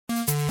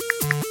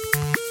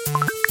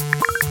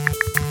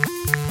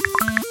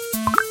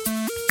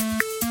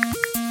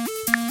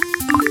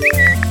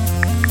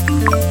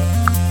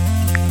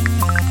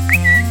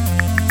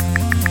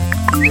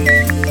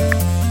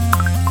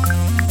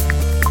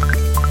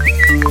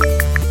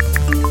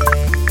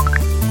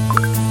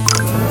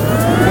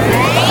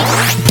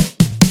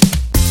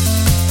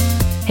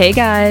Hey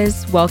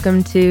guys,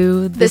 welcome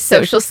to The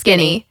Social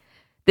Skinny.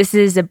 This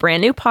is a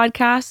brand new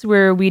podcast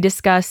where we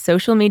discuss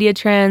social media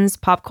trends,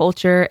 pop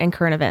culture, and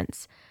current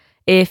events.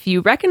 If you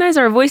recognize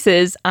our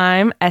voices,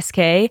 I'm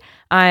SK.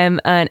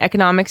 I'm an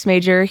economics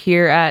major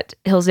here at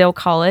Hillsdale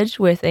College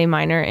with a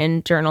minor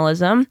in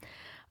journalism.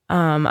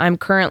 I'm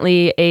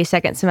currently a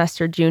second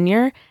semester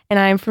junior, and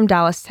I'm from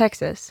Dallas,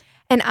 Texas.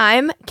 And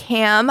I'm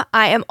Kam.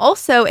 I am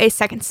also a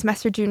second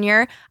semester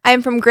junior. I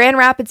am from Grand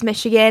Rapids,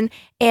 Michigan,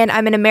 and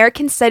I'm an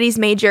American Studies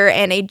major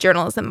and a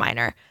journalism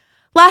minor.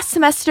 Last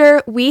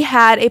semester, we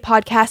had a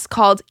podcast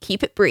called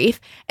Keep It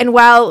Brief, and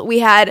while we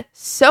had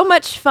so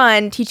much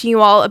fun teaching you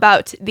all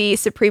about the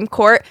Supreme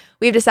Court,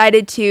 we've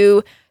decided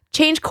to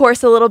change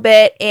course a little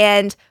bit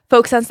and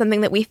focus on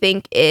something that we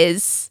think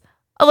is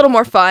a little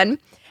more fun.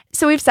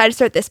 So we've decided to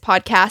start this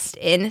podcast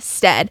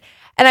instead.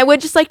 And I would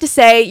just like to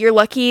say you're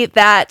lucky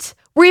that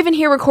we're even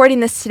here recording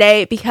this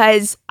today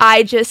because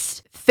I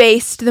just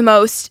faced the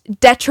most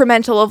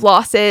detrimental of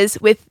losses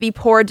with the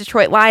poor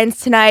Detroit Lions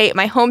tonight,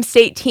 my home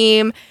state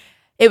team.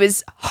 It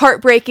was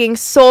heartbreaking,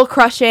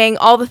 soul-crushing,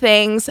 all the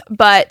things,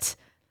 but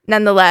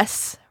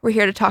nonetheless, we're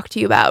here to talk to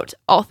you about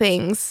all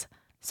things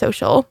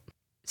social.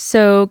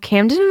 So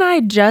Camden and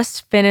I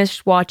just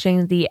finished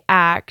watching The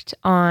Act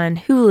on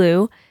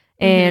Hulu.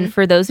 And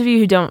for those of you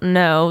who don't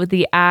know,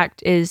 The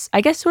Act is,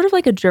 I guess, sort of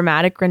like a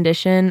dramatic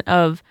rendition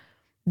of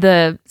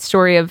the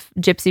story of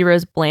Gypsy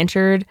Rose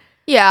Blanchard.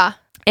 Yeah.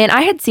 And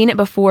I had seen it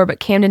before, but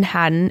Camden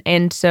hadn't.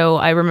 And so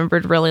I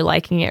remembered really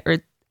liking it.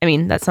 I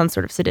mean, that sounds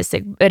sort of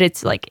sadistic, but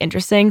it's like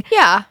interesting.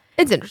 Yeah,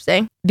 it's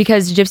interesting.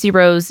 Because Gypsy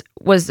Rose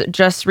was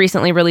just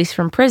recently released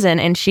from prison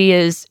and she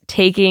is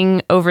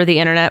taking over the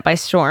internet by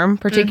storm,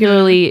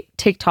 particularly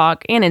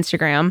TikTok and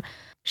Instagram.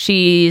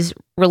 She's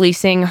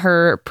releasing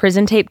her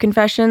prison tape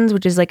confessions,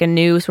 which is like a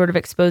new sort of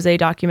expose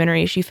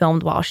documentary she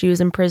filmed while she was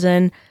in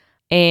prison.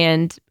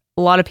 And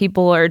a lot of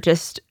people are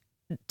just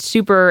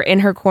super in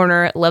her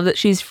corner, love that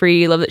she's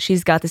free, love that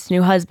she's got this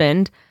new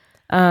husband.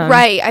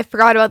 Right, I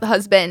forgot about the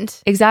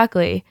husband.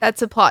 Exactly.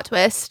 That's a plot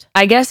twist.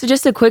 I guess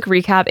just a quick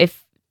recap,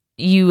 if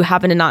you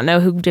happen to not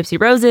know who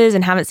Gypsy Rose is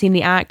and haven't seen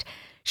The Act,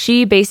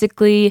 she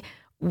basically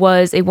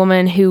was a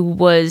woman who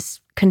was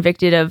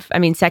convicted of,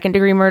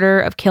 second-degree murder,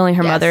 of killing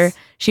her mother.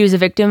 She was a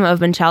victim of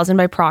Munchausen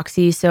by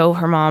proxy, so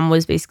her mom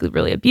was basically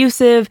really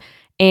abusive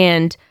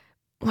and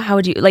how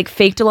would you,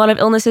 faked a lot of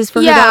illnesses for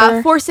her daughter?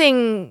 Yeah,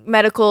 forcing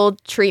medical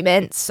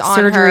treatments on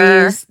her.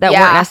 Surgeries that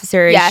weren't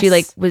necessary. Yes. She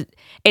was,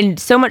 and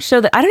so much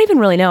so that I don't even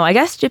really know. I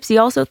guess Gypsy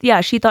also,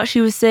 she thought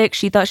she was sick.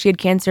 She thought she had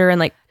cancer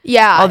and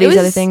all these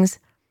other things.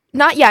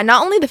 Not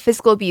only the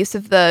physical abuse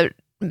of the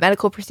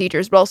medical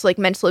procedures, but also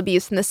mental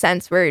abuse in the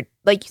sense where,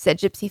 like you said,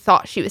 Gypsy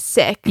thought she was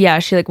sick. Yeah,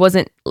 she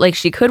wasn't,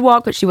 she could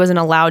walk, but she wasn't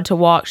allowed to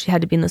walk. She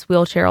had to be in this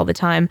wheelchair all the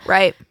time.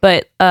 Right.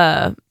 But,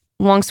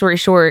 long story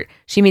short,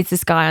 she meets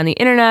this guy on the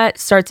internet,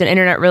 starts an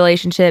internet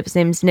relationship. His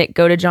name's Nick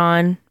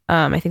Godejohn.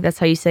 I think that's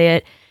how you say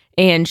it.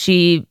 And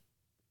she,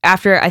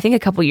 after I think a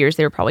couple years,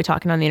 they were probably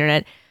talking on the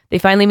internet. They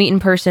finally meet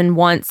in person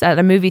once at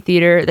a movie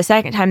theater. The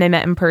second time they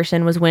met in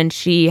person was when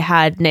she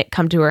had Nick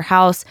come to her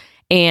house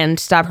and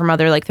stab her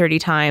mother 30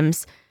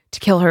 times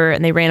to kill her,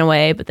 and they ran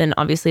away. But then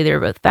obviously they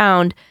were both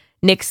found.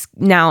 Nick's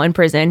now in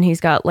prison.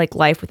 He's got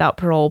life without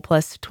parole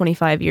plus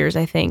 25 years,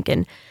 I think.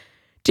 And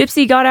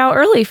Gypsy got out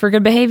early for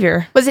good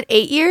behavior. Was it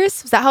 8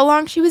 years? Was that how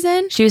long she was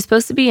in? She was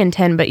supposed to be in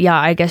 10, but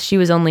I guess she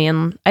was only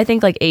in, I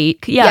think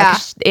 8. Yeah.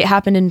 It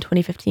happened in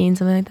 2015,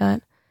 something like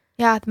that.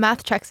 Yeah, the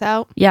math checks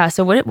out. Yeah,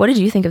 so what did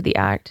you think of The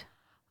Act?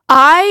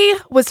 I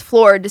was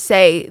floored, to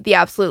say the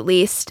absolute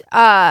least.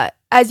 As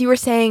you were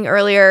saying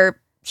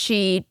earlier,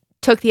 she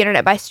took the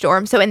internet by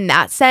storm. So in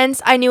that sense,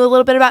 I knew a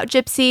little bit about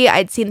Gypsy.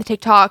 I'd seen the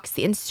TikToks,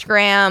 the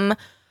Instagram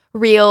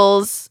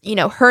reels,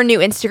 her new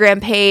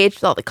Instagram page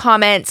with all the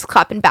comments,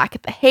 clapping back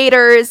at the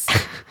haters. So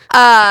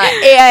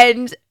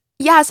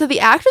The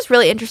Act was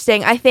really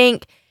interesting. I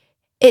think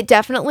it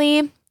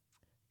definitely,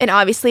 and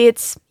obviously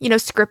it's,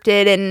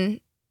 scripted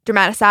and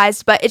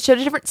dramatized, but it showed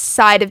a different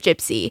side of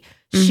Gypsy.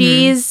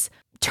 She's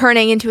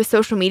turning into a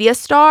social media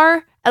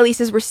star, at least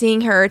as we're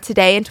seeing her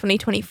today in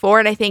 2024.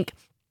 And I think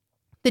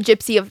the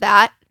Gypsy of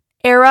that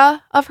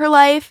era of her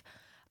life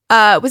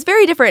was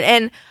very different.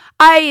 And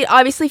I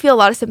obviously feel a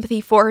lot of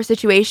sympathy for her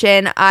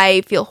situation.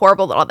 I feel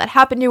horrible that all that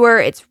happened to her.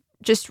 It's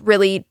just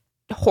really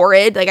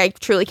horrid. I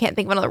truly can't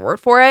think of another word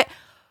for it.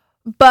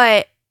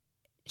 But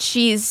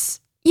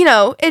she's,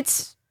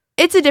 it's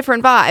a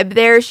different vibe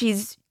there.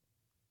 She's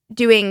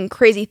doing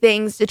crazy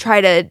things to try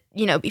to,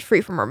 be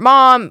free from her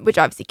mom, which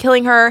obviously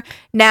killing her.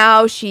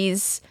 Now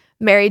she's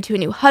married to a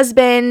new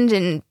husband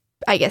and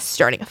I guess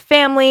starting a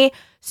family.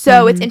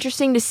 So it's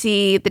interesting to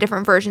see the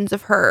different versions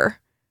of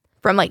her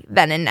from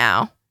then and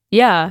now.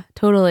 Yeah,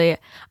 totally.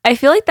 I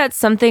feel like that's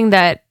something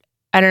that,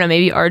 I don't know,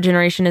 maybe our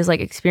generation is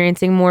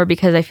experiencing more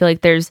because I feel like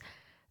there's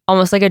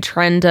almost a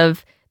trend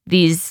of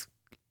these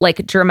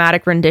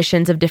dramatic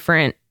renditions of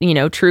different,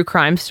 true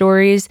crime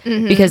stories.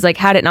 Because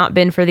had it not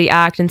been for The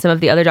Act and some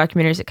of the other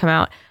documentaries that come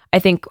out, I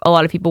think a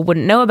lot of people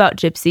wouldn't know about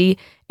Gypsy.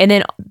 And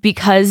then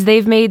because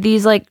they've made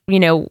these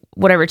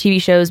whatever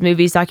TV shows,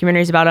 movies,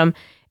 documentaries about them,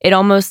 it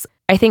almost,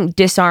 I think,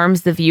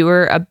 disarms the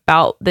viewer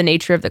about the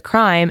nature of the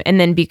crime. And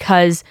then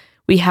because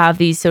we have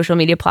these social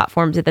media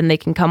platforms that then they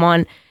can come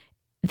on,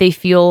 they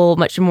feel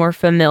much more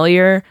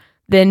familiar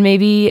than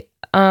maybe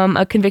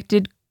a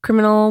convicted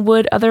criminal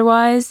would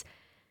otherwise.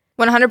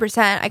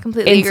 100%. I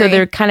completely agree. And so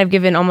they're kind of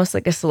given almost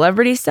like a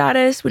celebrity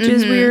status, which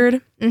is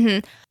weird.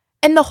 Mm-hmm.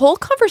 And the whole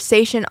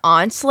conversation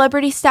on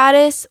celebrity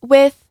status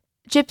with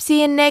Gypsy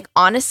and Nick,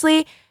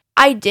 honestly,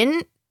 I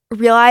didn't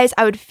realize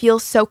I would feel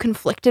so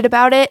conflicted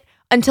about it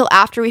until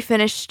after we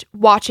finished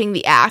watching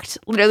the act,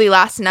 literally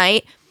last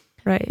night.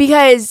 Right.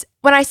 Because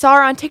when I saw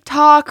her on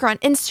TikTok or on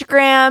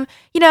Instagram,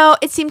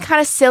 it seemed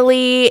kind of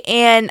silly.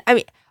 And I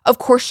mean, of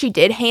course she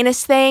did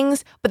heinous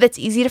things, but that's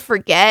easy to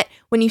forget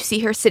when you see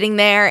her sitting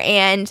there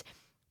and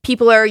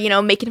people are,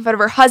 making fun of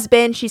her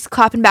husband. She's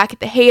clapping back at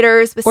the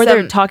haters. Or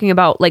they're talking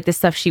about like the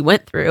stuff she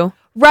went through.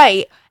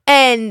 Right.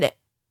 And,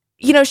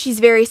 she's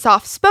very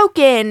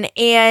soft-spoken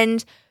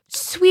and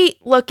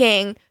sweet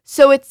looking.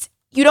 So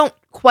you don't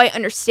quite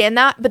understand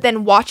that. But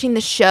then watching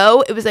the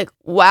show, it was like,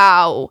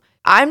 wow,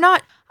 I'm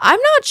not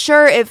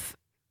sure if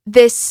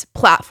this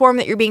platform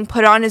that you're being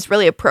put on is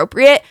really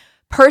appropriate.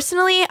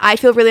 Personally, I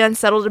feel really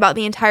unsettled about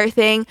the entire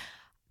thing.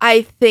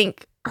 I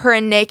think her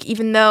and Nick,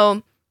 even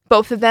though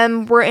both of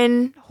them were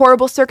in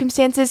horrible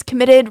circumstances,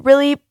 committed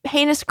really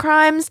heinous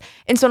crimes.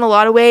 And so in a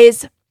lot of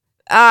ways,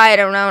 I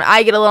don't know,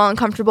 I get a little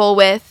uncomfortable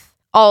with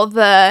all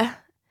the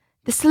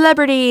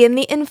celebrity and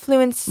the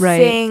influencing.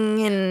 Right.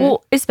 And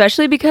well,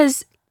 especially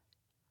because,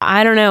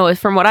 I don't know,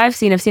 from what I've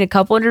seen a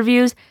couple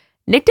interviews,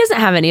 Nick doesn't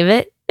have any of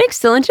it. Nick's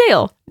still in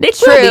jail. Nick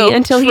will be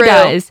until he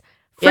dies.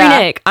 Free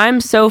Nick. I'm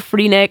so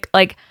free Nick.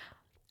 Like,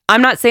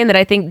 I'm not saying that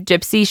I think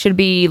Gypsy should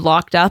be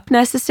locked up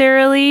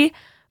necessarily,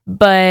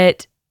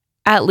 but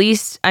at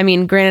least, I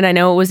mean, granted, I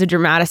know it was a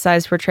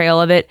dramatized portrayal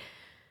of it,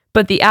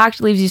 but the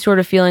act leaves you sort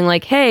of feeling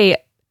like, hey,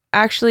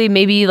 actually,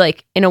 maybe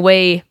like in a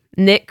way,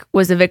 Nick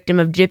was a victim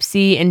of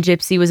Gypsy and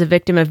Gypsy was a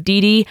victim of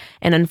Dee Dee.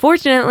 And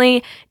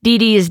unfortunately, Dee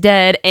Dee is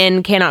dead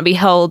and cannot be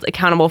held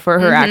accountable for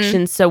her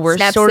actions. So we're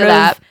sort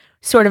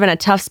of in a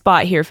tough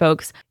spot here,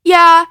 folks.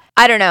 Yeah,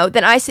 I don't know.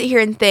 Then I sit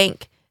here and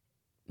think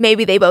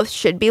maybe they both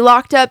should be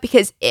locked up,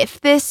 because if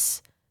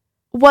this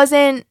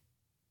wasn't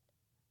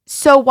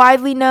so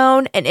widely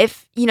known and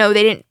if, they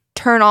didn't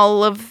turn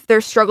all of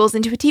their struggles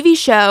into a TV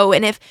show,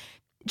 and if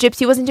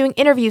Gypsy wasn't doing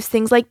interviews,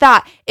 things like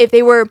that, if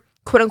they were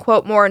quote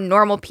unquote more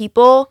normal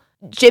people,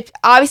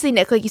 obviously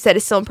Nick, like you said,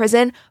 is still in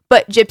prison,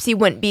 but Gypsy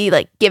wouldn't be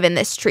like given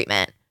this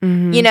treatment.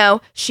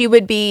 Mm-hmm. She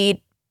would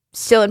be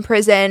still in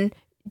prison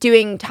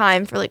doing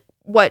time for like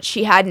what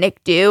she had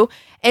Nick do.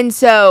 And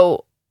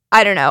so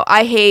I don't know.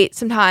 I hate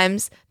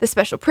sometimes the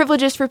special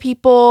privileges for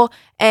people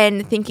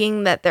and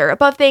thinking that they're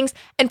above things.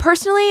 And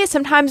personally,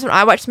 sometimes when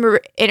I watch some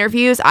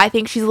interviews, I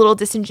think she's a little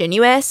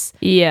disingenuous.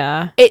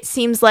 Yeah. It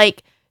seems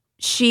like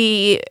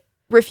she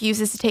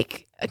refuses to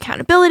take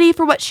accountability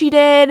for what she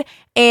did.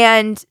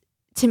 And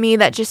to me,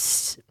 that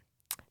just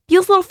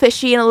feels a little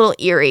fishy and a little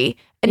eerie.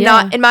 And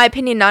not, in my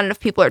opinion, not enough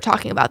people are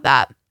talking about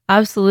that.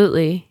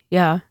 Absolutely.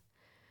 Yeah.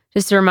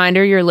 Just a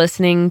reminder, you're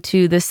listening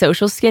to The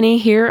Social Skinny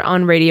here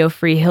on Radio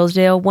Free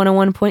Hillsdale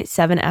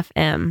 101.7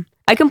 FM.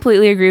 I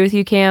completely agree with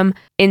you, Cam.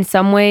 In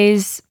some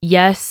ways,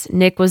 yes,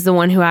 Nick was the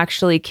one who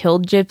actually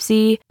killed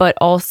Gypsy, but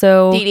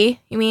also... Dee Dee,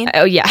 you mean?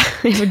 Oh, yeah,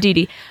 Dee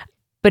Dee.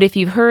 But if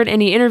you've heard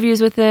any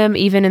interviews with him,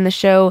 even in the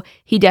show,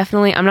 he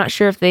definitely, I'm not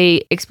sure if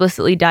they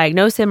explicitly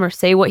diagnose him or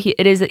say what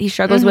it is that he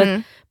struggles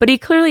with, but he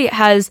clearly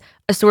has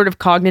a sort of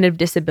cognitive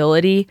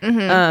disability.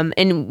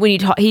 And when you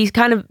talk,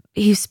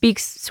 he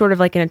speaks sort of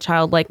like in a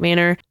childlike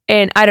manner.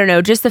 And I don't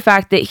know, just the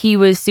fact that he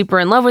was super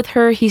in love with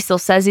her, he still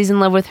says he's in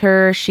love with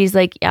her. She's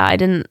like, yeah,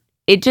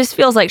 it just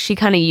feels like she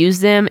kind of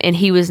used him and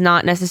he was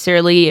not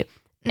necessarily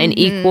an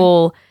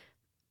equal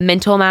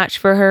mental match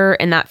for her,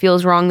 and that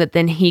feels wrong that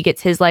then he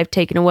gets his life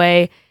taken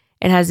away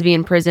and has to be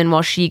in prison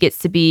while she gets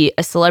to be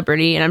a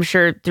celebrity. And I'm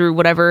sure through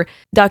whatever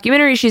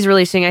documentary she's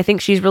releasing, I think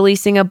she's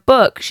releasing a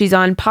book, she's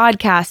on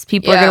podcasts,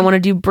 people are going to want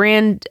to do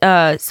brand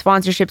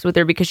sponsorships with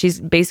her because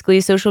she's basically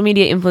a social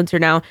media influencer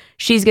now.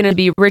 She's going to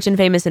be rich and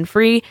famous and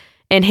free,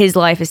 and his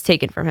life is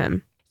taken from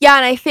him. Yeah,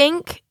 and I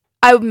think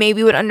I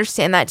maybe would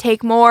understand that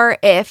take more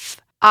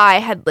if I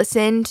had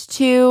listened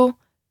to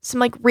some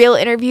like real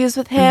interviews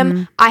with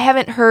him. I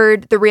haven't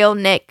heard the real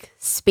Nick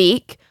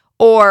speak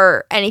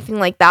or anything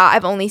like that.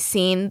 I've only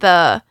seen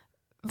the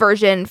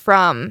version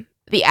from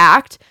the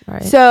act.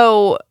 Right.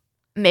 So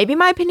maybe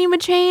my opinion would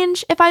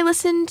change if I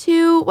listened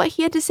to what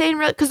he had to say in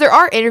real, because there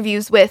are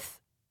interviews with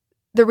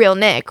the real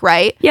Nick,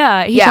 right?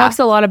 Yeah, he talks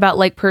a lot about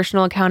like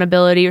personal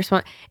accountability or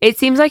something. It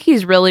seems like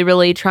he's really,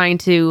 really trying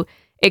to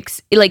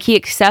he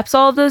accepts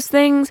all of those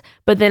things,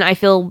 but then I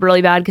feel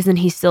really bad because then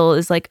he still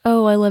is like,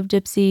 oh, I love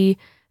Gypsy.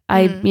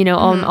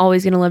 I'm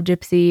always going to love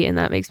Gypsy. And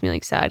that makes me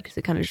like sad because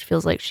it kind of just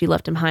feels like she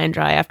left him high and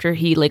dry after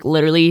he like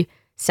literally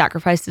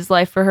sacrificed his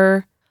life for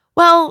her.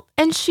 Well,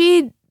 and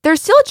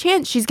there's still a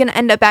chance she's going to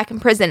end up back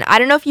in prison. I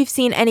don't know if you've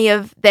seen any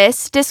of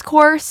this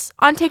discourse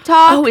on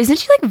TikTok. Oh, isn't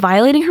she like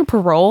violating her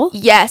parole?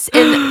 Yes.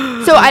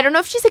 And so I don't know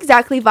if she's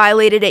exactly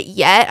violated it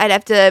yet. I'd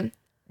have to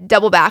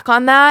double back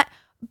on that.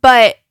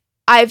 But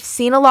I've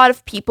seen a lot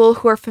of people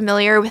who are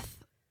familiar with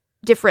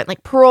different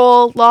like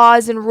parole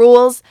laws and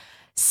rules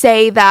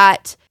say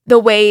that the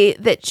way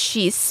that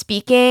she's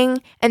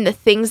speaking and the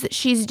things that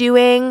she's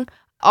doing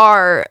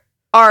are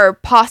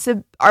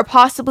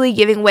possibly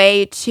giving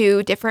way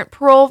to different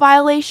parole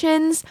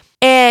violations.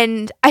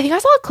 And I think I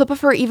saw a clip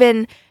of her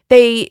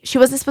she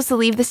wasn't supposed to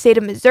leave the state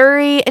of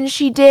Missouri, and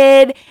she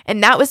did,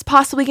 and that was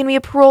possibly going to be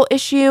a parole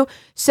issue.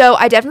 So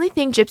I definitely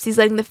think Gypsy's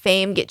letting the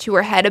fame get to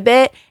her head a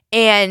bit,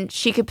 and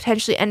she could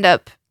potentially end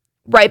up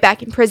right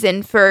back in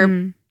prison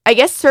for, I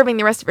guess, serving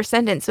the rest of her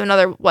sentence. So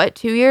another,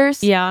 2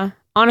 years? Yeah.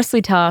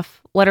 Honestly,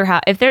 tough. Let her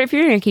have. If you're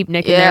going to keep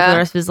Nick in there for the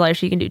rest of his life,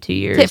 she can do 2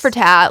 years. Tit for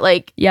tat.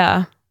 Like,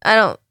 yeah. I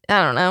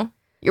don't know.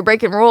 You're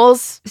breaking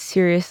rules.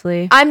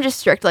 Seriously. I'm just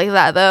strict like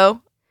that, though.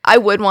 I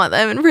would want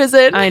them in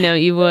prison. I know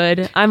you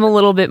would. I'm a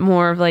little bit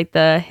more of like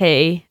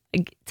hey,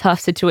 tough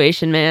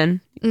situation,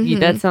 man.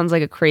 That sounds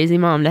like a crazy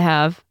mom to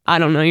have. I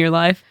don't know your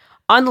life.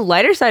 On the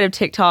lighter side of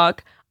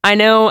TikTok, I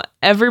know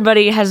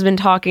everybody has been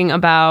talking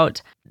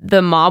about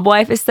the mob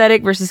wife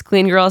aesthetic versus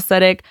clean girl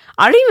aesthetic.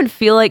 I don't even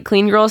feel like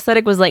clean girl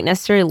aesthetic was like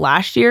necessarily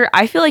last year.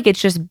 I feel like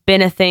it's just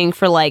been a thing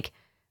for like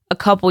a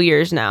couple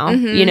years now,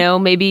 you know,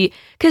 maybe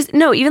because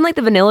no, even like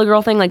the vanilla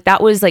girl thing, like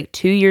that was like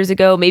 2 years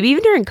ago, maybe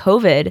even during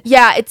COVID.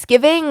 Yeah, it's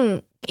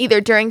giving either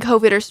during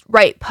COVID or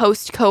right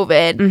post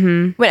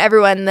COVID when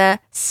everyone the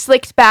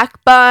slicked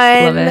back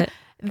bun,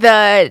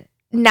 the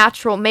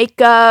natural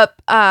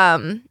makeup,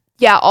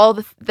 all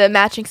the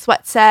matching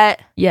sweat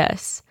set.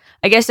 Yes.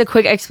 I guess a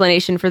quick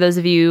explanation for those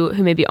of you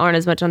who maybe aren't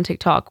as much on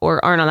TikTok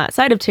or aren't on that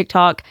side of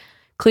TikTok,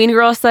 clean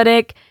girl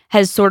aesthetic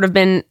has sort of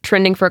been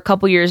trending for a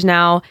couple years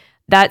now.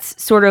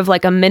 That's sort of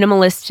like a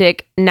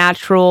minimalistic,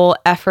 natural,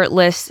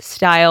 effortless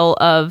style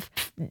of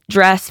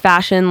dress,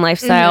 fashion,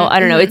 lifestyle. I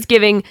don't know. It's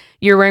giving,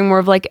 you're wearing more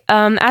of like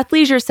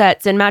athleisure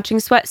sets and matching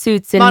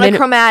sweatsuits. And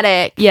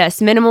monochromatic.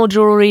 Yes. Minimal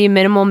jewelry,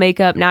 minimal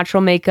makeup,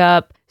 natural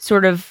makeup,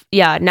 sort of,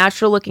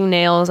 natural looking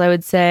nails, I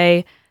would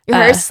say. Your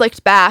hair is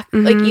slicked back,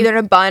 like either in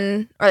a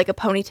bun or like a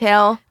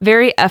ponytail.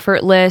 Very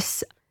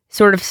effortless,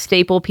 sort of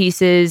staple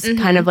pieces,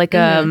 kind of like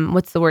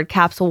what's the word?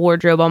 Capsule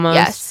wardrobe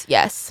almost.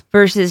 Yes.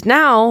 Versus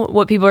now,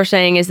 what people are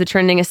saying is the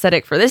trending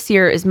aesthetic for this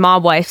year is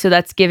mob wife. So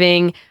that's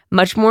giving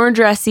much more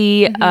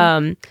dressy,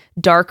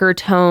 darker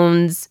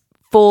tones,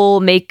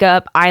 full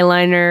makeup,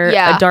 eyeliner,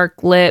 a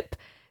dark lip,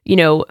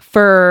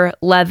 fur,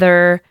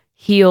 leather,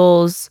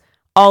 heels,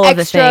 all of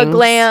the things. Extra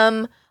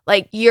glam,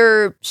 like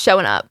you're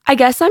showing up. I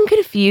guess I'm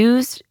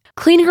confused.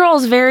 Clean girl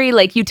is very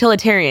like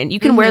utilitarian. You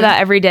can wear that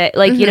every day.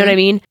 Like, you know what I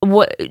mean?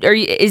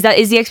 Is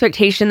the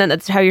expectation that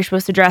that's how you're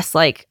supposed to dress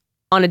like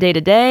on a day to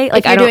day?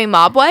 Like you're doing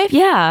mob wife?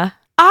 Yeah.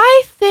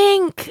 I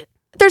think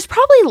there's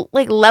probably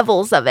like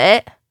levels of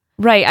it.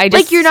 Right.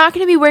 Like you're not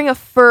going to be wearing a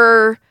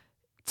fur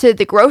to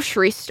the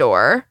grocery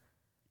store.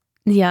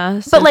 Yeah.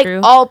 So but like true.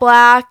 all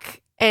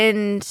black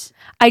and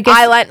I guess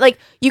eyeliner. Like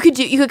you could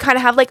kind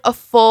of have like a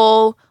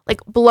full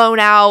like blown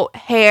out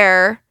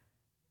hair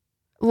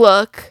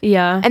look,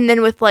 and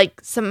then with like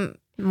some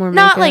more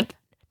not makeup.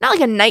 like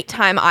a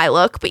nighttime eye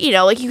look, but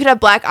like you could have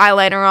black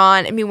eyeliner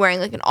on and be wearing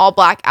like an all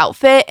black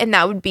outfit, and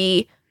that would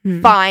be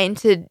fine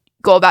to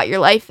go about your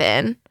life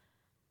in.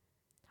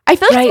 I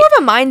feel like it's more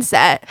of a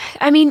mindset.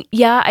 I mean,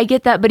 yeah, I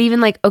get that, but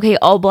even like, okay,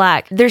 all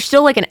black, there's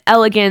still like an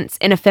elegance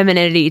and a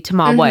femininity to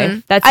mob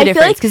wife. That's the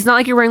difference, because it's not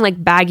like you're wearing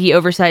like baggy,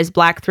 oversized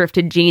black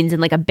thrifted jeans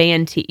and like a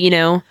band tee,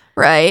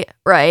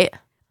 Right.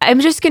 I'm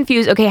just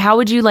confused. Okay,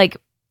 how do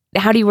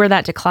you wear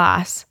that to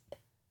class?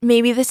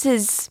 Maybe this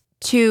is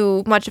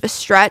too much of a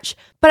stretch,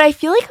 but I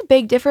feel like a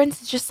big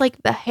difference is just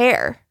like the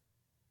hair.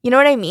 You know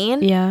what I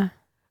mean? Yeah.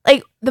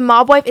 Like the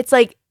mob wife, it's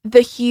like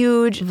the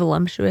huge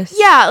voluptuous.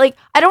 Yeah, like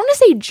I don't want to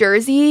say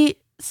Jersey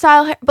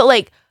style hair, but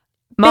like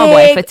mob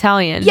wife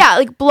Italian. Yeah,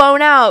 like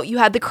blown out. You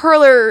had the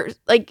curler,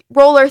 like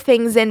roller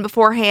things in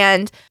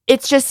beforehand.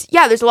 It's just,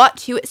 there's a lot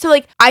to it. So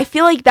like I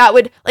feel like that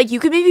would, like you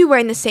could maybe be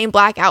wearing the same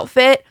black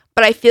outfit,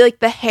 but I feel like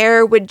the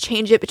hair would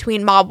change it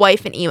between mob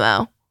wife and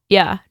emo.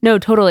 Yeah, no,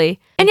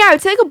 totally. And I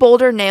would say like a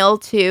bolder nail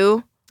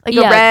too. Like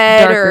a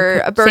red or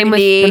a burgundy. Same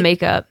with the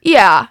makeup.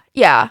 Yeah.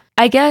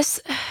 I guess.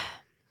 Do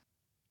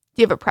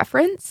you have a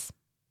preference?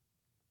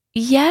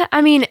 Yeah,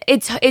 I mean,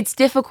 it's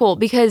difficult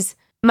because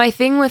my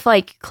thing with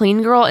like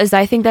clean girl is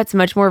I think that's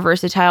much more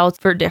versatile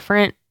for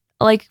different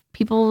like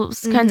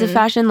people's kinds of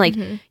fashion. Like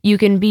you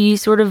can be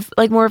sort of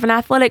like more of an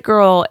athletic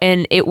girl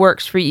and it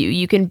works for you.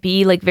 You can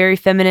be like very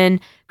feminine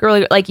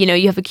girl, like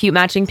you have a cute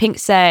matching pink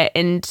set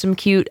and some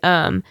cute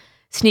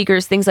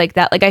sneakers, things like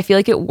that. Like I feel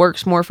like it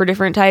works more for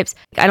different types.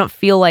 I don't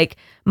feel like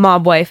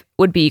mob wife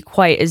would be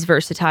quite as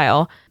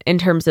versatile in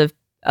terms of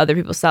other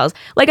people's styles.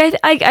 Like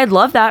I'd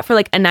love that for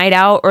like a night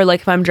out, or like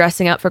if I'm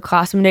dressing up for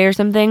classroom day or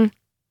something.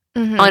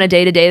 On a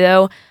day to day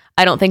though,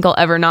 I don't think I'll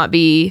ever not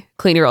be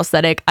clean girl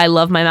aesthetic. I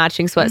love my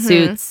matching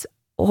sweatsuits.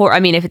 Or I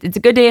mean, if it's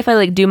a good day, if I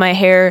like do my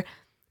hair,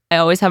 I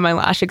always have my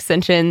lash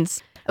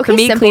extensions. Okay, for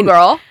me, simple clean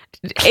girl.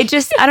 It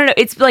just, I don't know.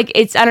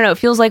 I don't know. It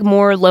feels like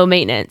more low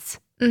maintenance.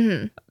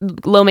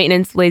 Low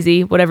maintenance,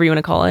 lazy, whatever you want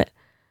to call it.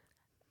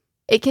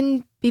 It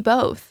can be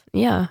both.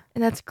 Yeah.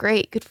 And that's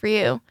great. Good for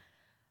you.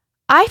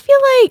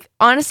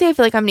 Honestly, I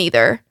feel like I'm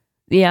neither.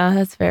 Yeah,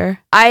 that's fair.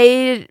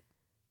 I'm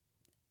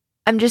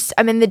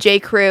in the J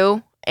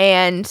crew,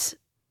 and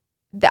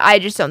I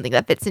just don't think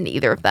that fits into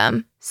either of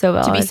them. So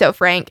valid. To be so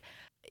frank.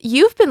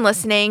 You've been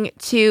listening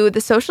to The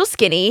Social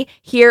Skinny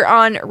here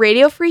on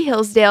Radio Free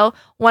Hillsdale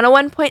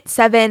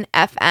 101.7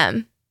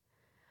 FM.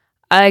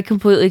 I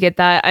completely get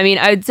that. I mean,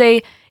 I would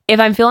say if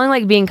I'm feeling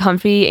like being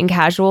comfy and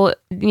casual,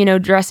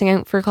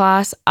 dressing for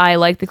class, I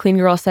like the clean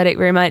girl aesthetic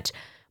very much.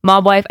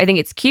 Mob wife, I think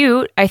it's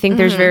cute. I think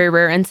there's very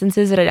rare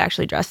instances that I'd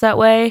actually dress that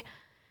way.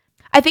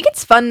 I think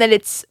it's fun that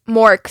it's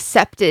more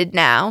accepted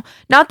now.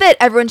 Not that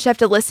everyone should have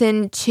to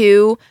listen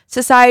to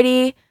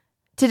society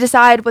to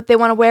decide what they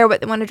want to wear,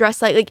 what they want to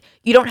dress like. Like,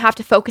 you don't have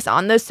to focus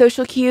on those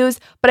social cues.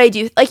 But I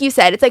do, like you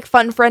said, it's like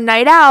fun for a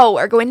night out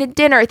or going to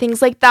dinner,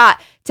 things like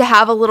that, to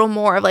have a little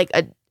more of like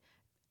a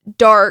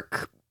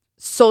dark,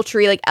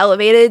 sultry, like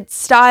elevated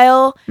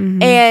style.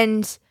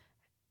 And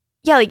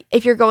yeah, like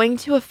if you're going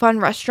to a fun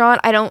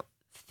restaurant, I don't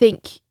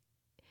think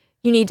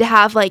you need to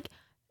have like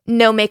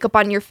no makeup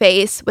on your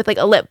face with like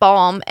a lip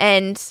balm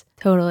and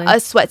totally a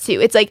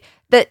sweatsuit. It's like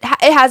that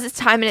it has its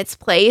time and its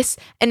place.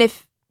 And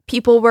if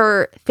people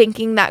were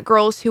thinking that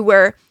girls who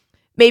were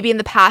maybe in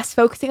the past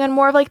focusing on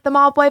more of like the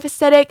mob wife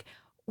aesthetic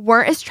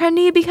weren't as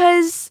trendy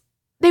because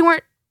they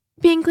weren't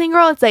being clean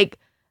girl, it's like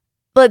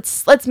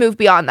let's move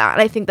beyond that.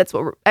 And I think that's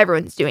what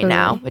everyone's doing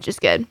now, which is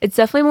good. It's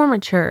definitely more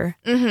mature.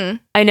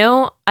 I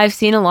know I've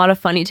seen a lot of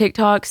funny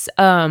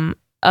TikToks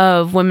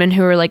of women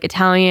who are like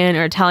Italian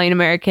or Italian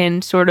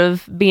American sort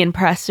of being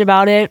pressed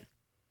about it,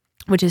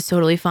 which is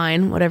totally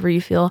fine, whatever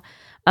you feel.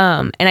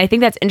 And I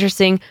think that's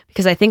interesting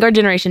because I think our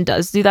generation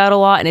does do that a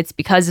lot, and it's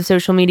because of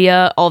social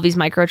media, all these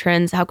micro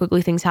trends, how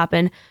quickly things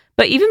happen.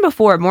 But even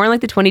before, more in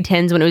like the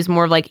 2010s when it was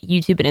more of like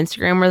YouTube and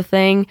Instagram were the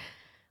thing,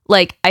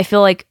 like I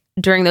feel like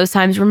during those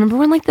times, remember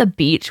when like the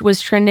beach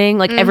was trending?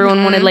 Like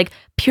everyone wanted like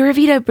Pura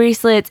Vida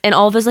bracelets and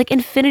all those like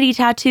infinity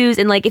tattoos,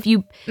 and like if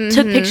you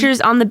took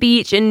pictures on the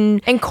beach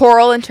and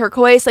coral and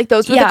turquoise, like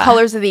those were the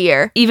colors of the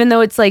year. Even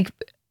though it's like,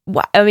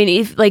 I mean,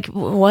 if like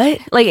what?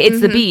 Like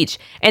it's the beach.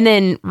 And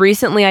then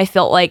recently I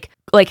felt like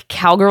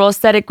cowgirl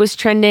aesthetic was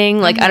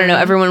trending. Like I don't know,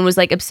 everyone was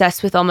like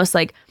obsessed with almost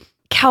like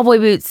cowboy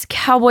boots,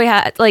 cowboy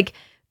hats, like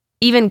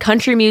even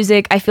country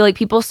music. I feel like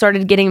people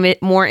started getting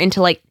more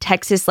into like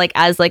Texas, like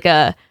as like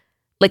a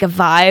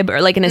vibe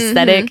or like an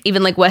aesthetic,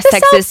 even like West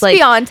Texas, South's like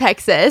beyond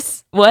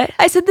Texas. What?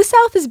 I said the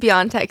South is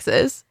beyond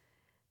Texas.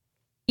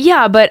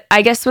 Yeah, but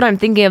I guess what I'm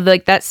thinking of,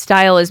 like that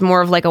style is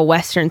more of like a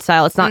Western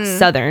style. It's not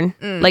Southern.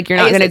 Like you're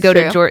not going to go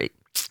to Georgia.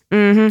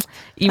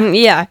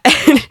 Yeah.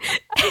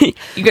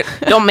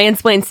 Don't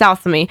mansplain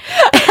South to me.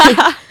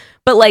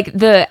 But like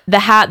the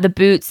hat, the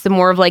boots, the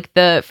more of like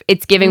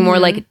it's giving more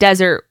like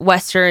desert,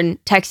 Western,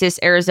 Texas,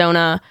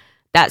 Arizona,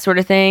 that sort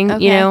of thing.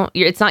 Okay. You know,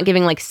 it's not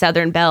giving like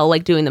Southern Belle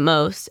like doing the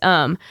most.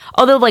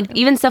 Although like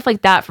even stuff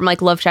like that from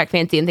like Love Shack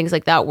Fancy and things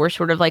like that were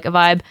sort of like a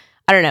vibe.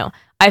 I don't know.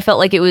 I felt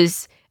like it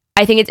was.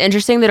 I think it's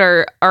interesting that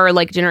our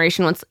like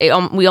generation wants.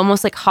 We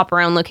almost like hop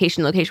around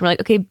location. We're like,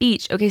 okay,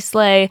 beach, okay,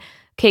 sleigh,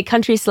 okay,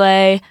 country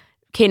sleigh,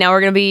 okay, now we're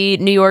gonna be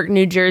New York,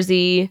 New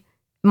Jersey,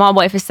 mob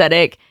wife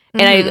aesthetic.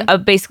 And I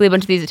basically a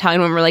bunch of these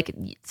Italian women were like,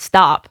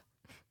 stop,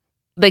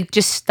 like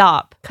just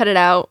stop, cut it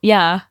out.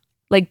 Yeah,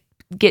 like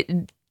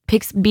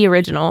be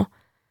original,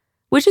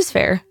 which is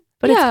fair,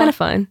 but it's kind of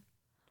fun.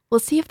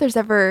 We'll see if there's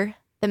ever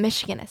the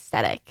Michigan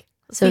aesthetic.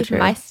 So true.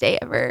 My state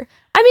ever.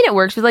 I mean, it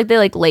works with like the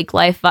like lake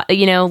life,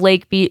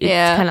 lake beach.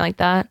 Yeah. It's kind of like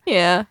that.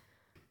 Yeah.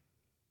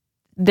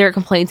 Their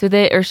complaints with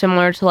it are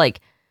similar to like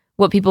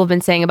what people have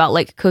been saying about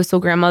like coastal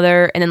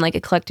grandmother and then like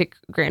eclectic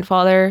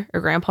grandfather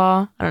or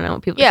grandpa. I don't know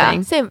what people are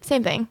saying. Yeah,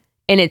 same thing.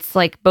 And it's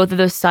like both of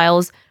those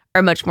styles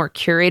are much more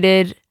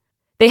curated.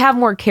 They have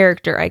more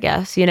character, I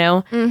guess,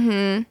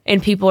 And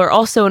people are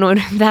also annoyed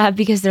with that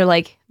because they're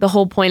like, the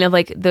whole point of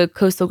like the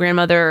coastal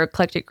grandmother or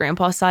eclectic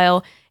grandpa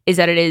style is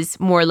that it is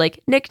more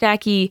like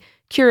knick-knacky,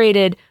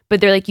 curated,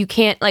 but they're like, you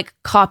can't like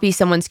copy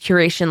someone's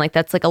curation. Like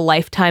that's like a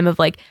lifetime of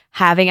like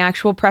having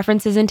actual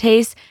preferences and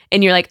tastes.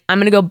 And you're like, I'm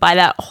going to go buy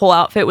that whole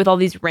outfit with all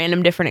these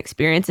random different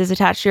experiences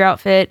attached to your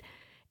outfit.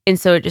 And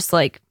so it just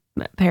like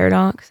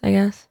paradox, I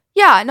guess.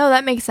 Yeah, no,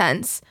 that makes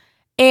sense.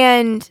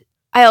 And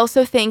I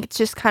also think it's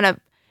just kind of,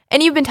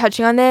 and you've been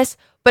touching on this,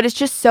 but it's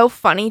just so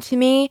funny to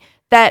me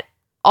that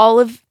all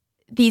of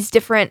these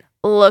different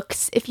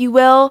looks, if you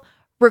will,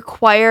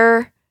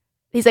 require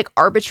these like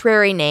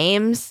arbitrary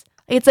names.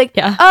 It's like,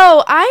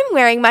 oh, I'm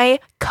wearing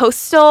my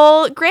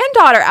coastal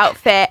granddaughter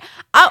outfit.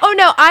 Oh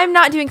no, I'm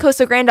not doing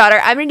coastal granddaughter.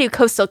 I'm going to do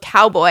coastal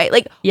cowboy.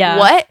 Like,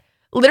 what?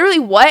 Literally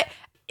what?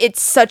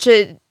 It's such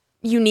a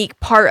unique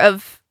part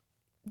of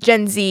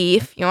Gen Z,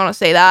 if you want to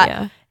say that.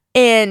 Yeah.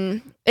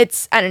 And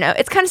it's, I don't know,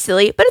 it's kind of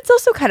silly, but it's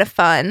also kind of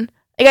fun.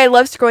 Like, I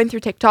love scrolling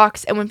through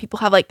TikToks and when people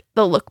have like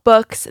the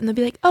lookbooks and they'll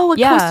be like, oh, a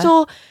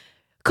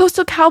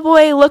coastal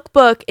cowboy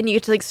lookbook, and you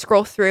get to like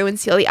scroll through and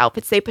see all the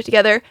outfits they put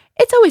together.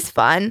 It's always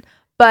fun,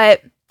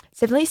 but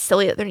it's definitely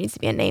silly that there needs to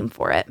be a name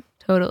for it.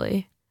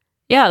 Totally.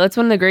 Yeah, that's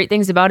one of the great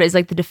things about it is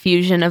like the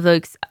diffusion of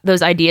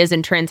those ideas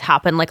and trends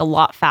happen like a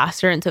lot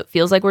faster. And so it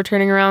feels like we're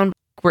turning around.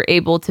 We're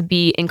able to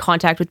be in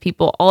contact with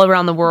people all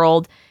around the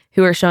world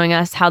who are showing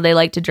us how they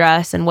like to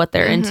dress and what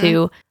they're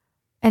into.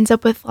 Ends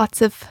up with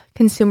lots of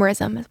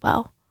consumerism as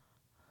well.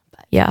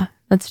 But yeah,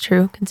 that's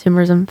true.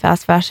 Consumerism,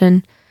 fast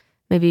fashion,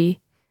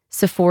 maybe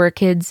Sephora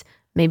kids.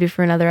 Maybe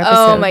for another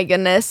episode. Oh my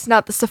goodness,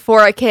 not the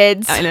Sephora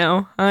kids. I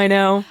know.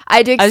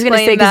 I do explain I was going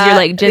to say because you're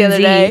like Gen Z.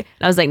 Day.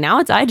 I was like, now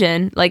it's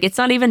iGen. Like, it's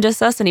not even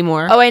just us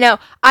anymore. Oh, I know.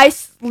 I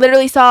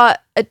literally saw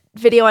a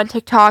video on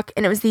TikTok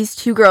and it was these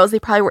 2 girls. They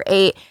probably were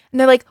 8. And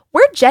they're like,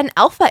 we're Gen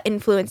Alpha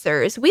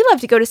influencers. We love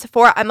to go to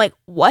Sephora. I'm like,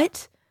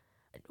 what?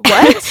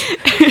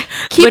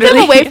 Keep them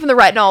away from the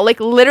retinol.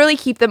 Like, literally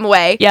keep them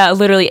away. Yeah,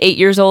 literally 8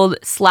 years old,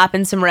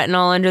 slapping some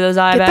retinol under those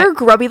eye bags. Get their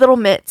grubby little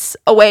mitts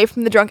away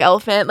from the drunk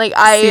elephant. Like,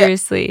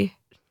 seriously.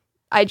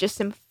 I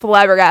just am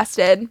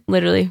flabbergasted.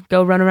 Literally,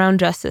 go run around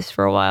Justice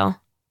for a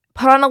while.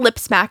 Put on a lip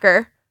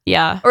smacker.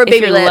 Yeah. Or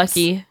baby lips.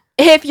 Lucky.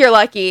 If you're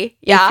lucky.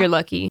 Yeah. If you're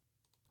lucky.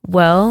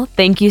 Well,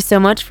 thank you so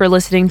much for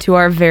listening to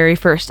our very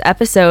first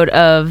episode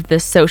of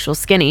The Social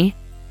Skinny.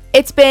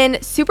 It's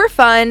been super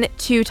fun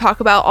to talk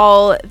about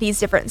all these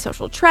different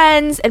social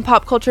trends and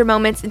pop culture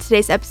moments in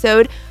today's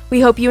episode.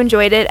 We hope you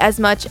enjoyed it as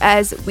much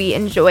as we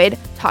enjoyed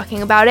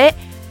talking about it.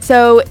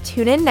 So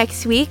tune in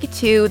next week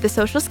to The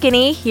Social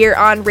Skinny here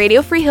on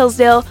Radio Free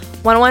Hillsdale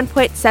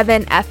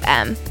 101.7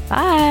 FM.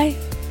 Bye.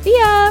 See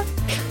ya.